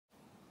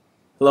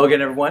Hello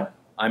again, everyone.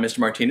 I'm Mr.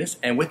 Martinez,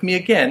 and with me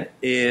again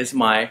is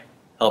my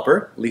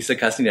helper, Lisa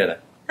Castaneda.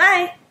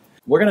 Hi.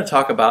 We're going to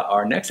talk about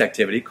our next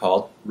activity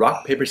called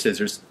rock, paper,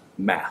 scissors,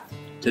 math.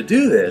 To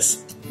do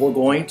this, we're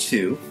going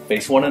to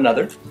face one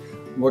another.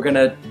 We're going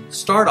to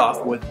start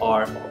off with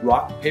our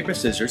rock, paper,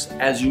 scissors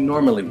as you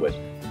normally would.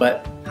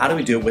 But how do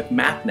we do it with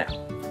math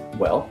now?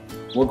 Well,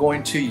 we're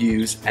going to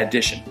use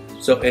addition.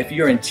 So if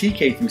you're in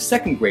TK through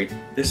second grade,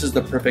 this is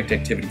the perfect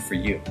activity for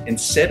you.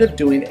 Instead of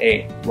doing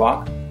a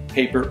rock,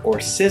 paper, or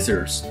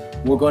scissors,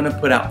 we're going to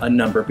put out a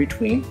number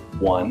between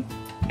 1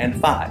 and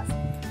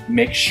 5.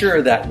 Make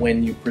sure that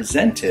when you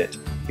present it,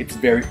 it's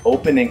very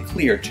open and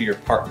clear to your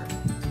partner.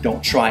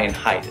 Don't try and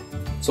hide it.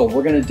 So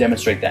we're going to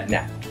demonstrate that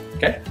now.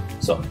 Okay?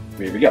 So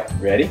here we go.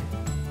 Ready?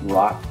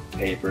 Rock,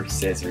 paper,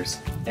 scissors,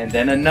 and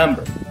then a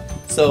number.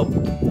 So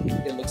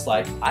it looks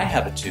like I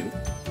have a 2.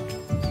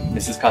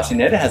 Mrs.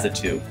 Castaneda has a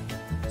 2.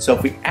 So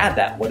if we add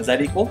that, what does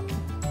that equal?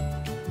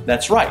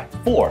 That's right,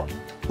 4.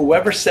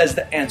 Whoever says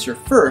the answer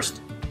first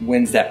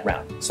wins that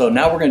round. So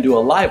now we're going to do a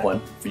live one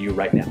for you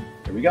right now.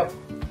 Here we go.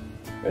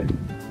 Ready?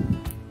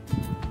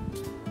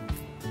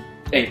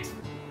 8.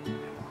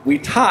 We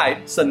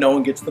tied, so no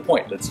one gets the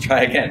point. Let's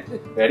try again.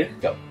 Ready?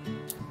 Go.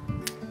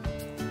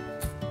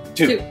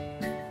 2.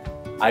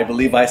 I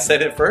believe I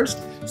said it first,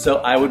 so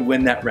I would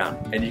win that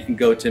round. And you can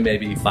go to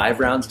maybe 5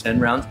 rounds, 10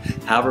 rounds,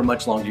 however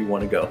much longer you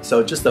want to go.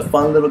 So just a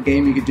fun little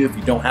game you could do if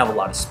you don't have a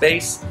lot of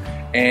space.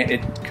 And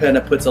it kind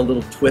of puts a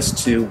little twist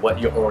to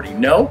what you already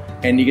know,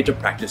 and you get to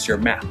practice your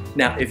math.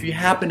 Now, if you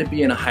happen to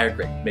be in a higher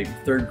grade, maybe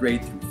 3rd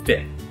grade through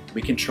 5th,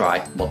 we can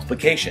try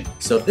multiplication.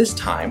 So this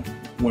time,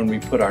 when we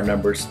put our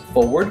numbers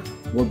forward,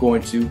 we're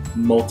going to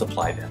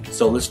multiply them.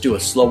 So let's do a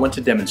slow one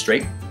to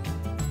demonstrate.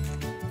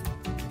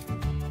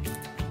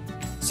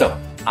 So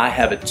I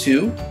have a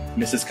 2,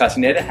 Mrs.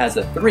 Castaneda has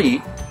a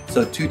 3,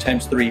 so 2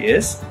 times 3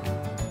 is?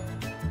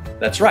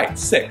 That's right,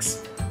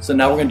 6. So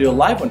now we're going to do a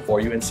live one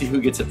for you and see who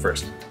gets it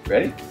first.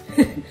 Ready?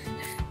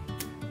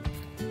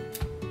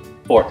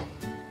 4.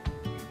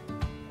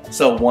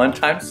 So 1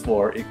 times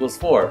 4 equals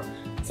 4.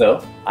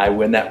 So I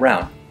win that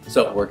round.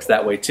 So it works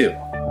that way too.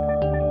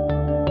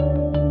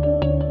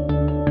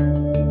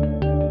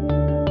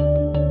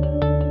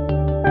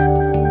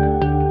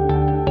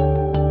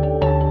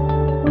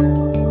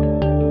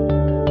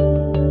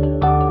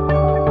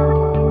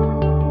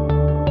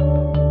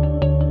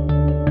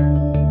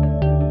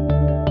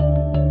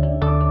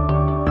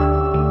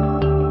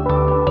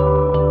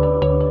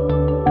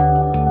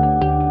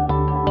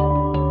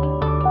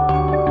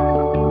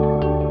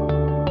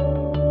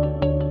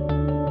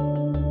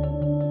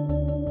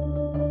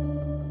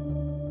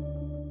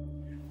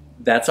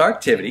 That's our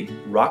activity,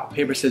 rock,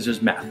 paper,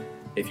 scissors, math.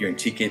 If you're in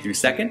TK through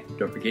 2nd,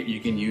 don't forget you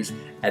can use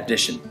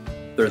addition.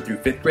 3rd through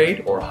 5th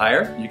grade or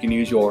higher, you can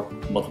use your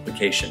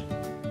multiplication.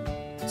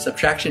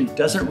 Subtraction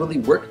doesn't really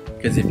work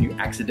because if you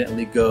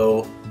accidentally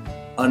go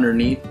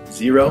underneath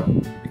 0,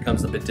 it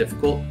becomes a bit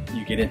difficult.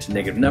 You get into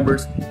negative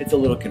numbers, it's a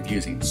little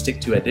confusing. Stick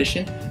to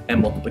addition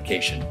and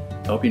multiplication.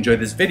 I hope you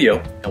enjoyed this video,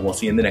 and we'll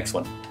see you in the next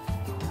one.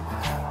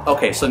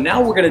 Okay, so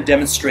now we're going to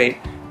demonstrate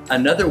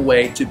another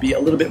way to be a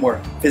little bit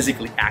more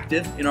physically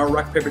active in our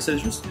rock, paper,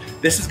 scissors.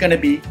 This is going to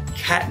be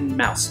cat and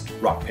mouse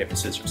rock, paper,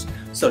 scissors.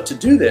 So to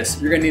do this,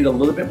 you're going to need a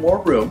little bit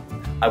more room.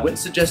 I wouldn't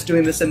suggest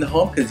doing this in the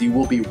home because you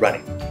will be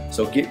running.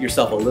 So get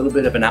yourself a little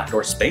bit of an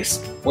outdoor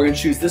space. We're going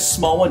to choose this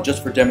small one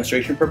just for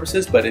demonstration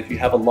purposes, but if you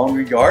have a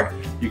longer yard,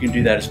 you can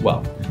do that as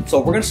well. So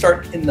we're going to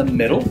start in the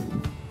middle,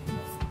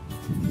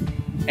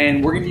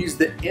 and we're going to use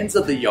the ends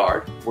of the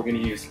yard. We're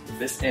going to use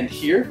this end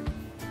here,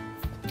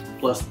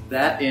 plus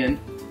that end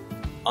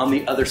on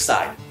the other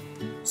side.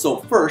 So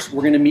first,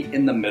 we're going to meet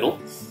in the middle,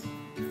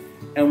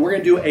 and we're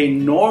going to do a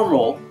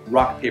normal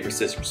rock, paper,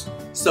 scissors.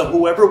 So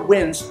whoever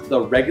wins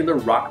the regular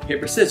rock,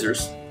 paper,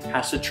 scissors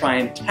has to try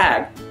and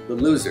tag the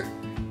loser.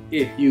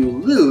 If you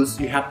lose,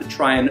 you have to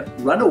try and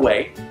run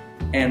away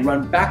and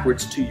run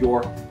backwards to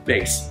your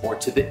base or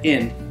to the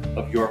end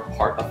of your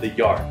part of the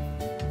yard.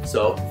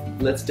 So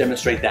let's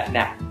demonstrate that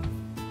now.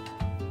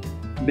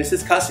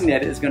 Mrs.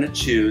 Castaneda is going to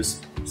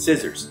choose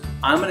scissors.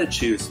 I'm going to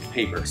choose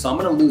paper. So I'm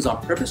going to lose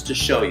on purpose to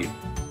show you.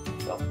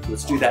 So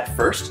let's do that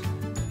first.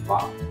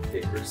 Rock,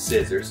 paper,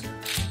 scissors.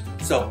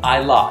 So I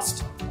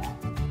lost.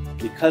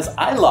 Because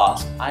I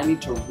lost, I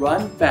need to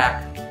run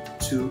back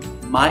to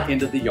my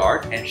end of the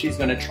yard, and she's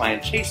going to try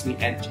and chase me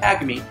and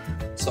tag me.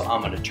 So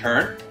I'm going to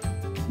turn.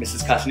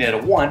 Mrs. Castaneda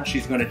won.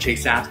 She's going to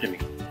chase after me.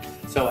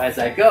 So as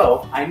I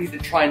go, I need to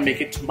try and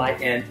make it to my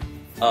end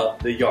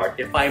of the yard.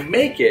 If I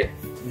make it,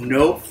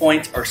 no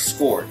points are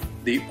scored.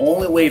 The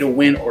only way to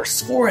win or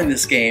score in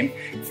this game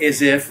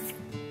is if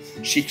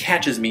she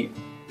catches me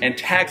and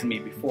tags me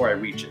before I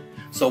reach it.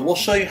 So we'll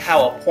show you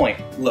how a point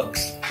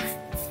looks.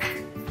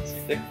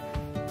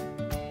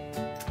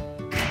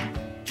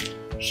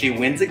 She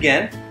wins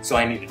again, so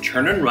I need to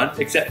turn and run,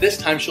 except this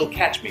time she'll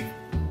catch me.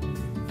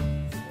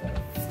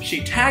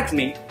 She tags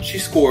me, she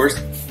scores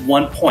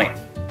 1 point.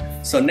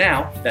 So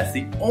now, that's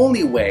the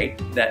only way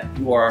that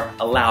you are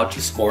allowed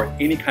to score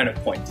any kind of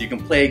points. You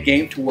can play a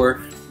game to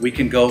where we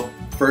can go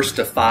first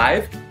to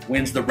 5,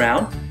 wins the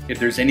round. If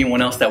there's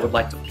anyone else that would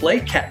like to play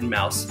cat and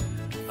mouse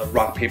of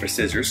rock, paper,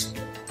 scissors,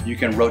 you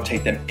can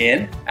rotate them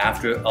in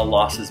after a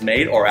loss is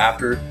made or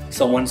after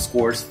someone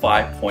scores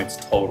 5 points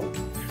total.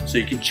 So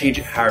you can change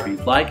it however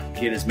you'd like,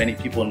 get as many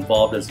people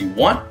involved as you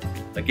want.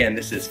 Again,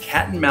 this is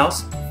cat and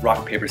mouse,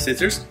 rock, paper,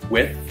 scissors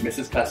with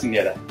Mrs.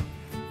 Castañeda.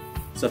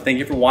 So thank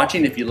you for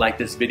watching. If you like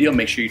this video,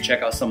 make sure you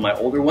check out some of my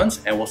older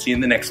ones, and we'll see you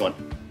in the next one.